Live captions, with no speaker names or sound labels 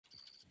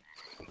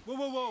Whoa,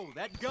 whoa, whoa,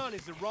 that gun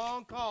is the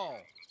wrong call.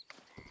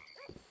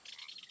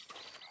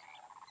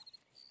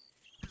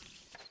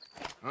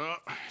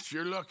 It's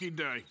your lucky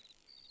day.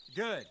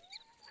 Good.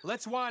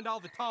 Let's wind all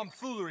the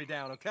tomfoolery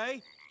down,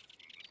 okay?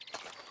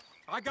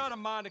 I got a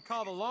mind to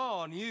call the law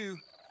on you.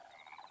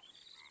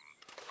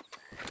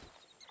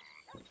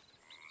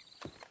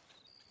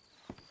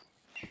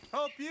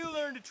 Hope you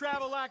learn to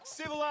travel like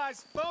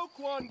civilized folk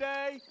one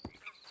day.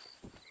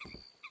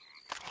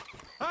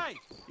 Hey,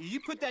 you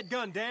put that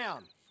gun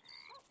down.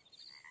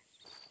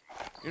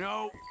 You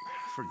know,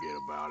 forget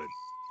about it.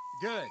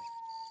 Good.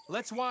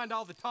 Let's wind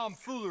all the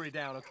tomfoolery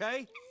down,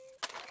 okay?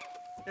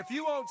 If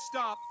you won't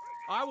stop,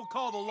 I will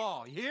call the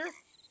law, you hear?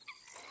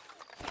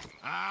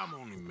 I'm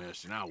only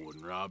messing. I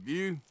wouldn't rob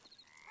you.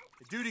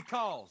 The duty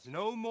calls.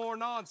 No more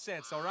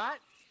nonsense, all right?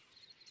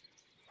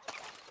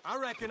 I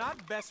reckon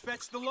I'd best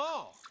fetch the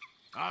law.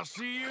 I'll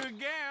see you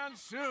again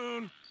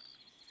soon.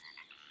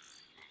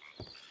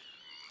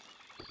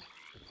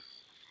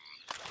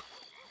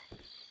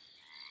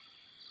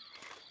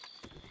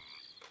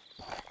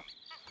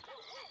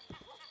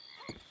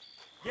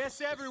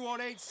 Guess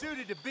everyone ain't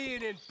suited to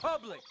being in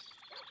public.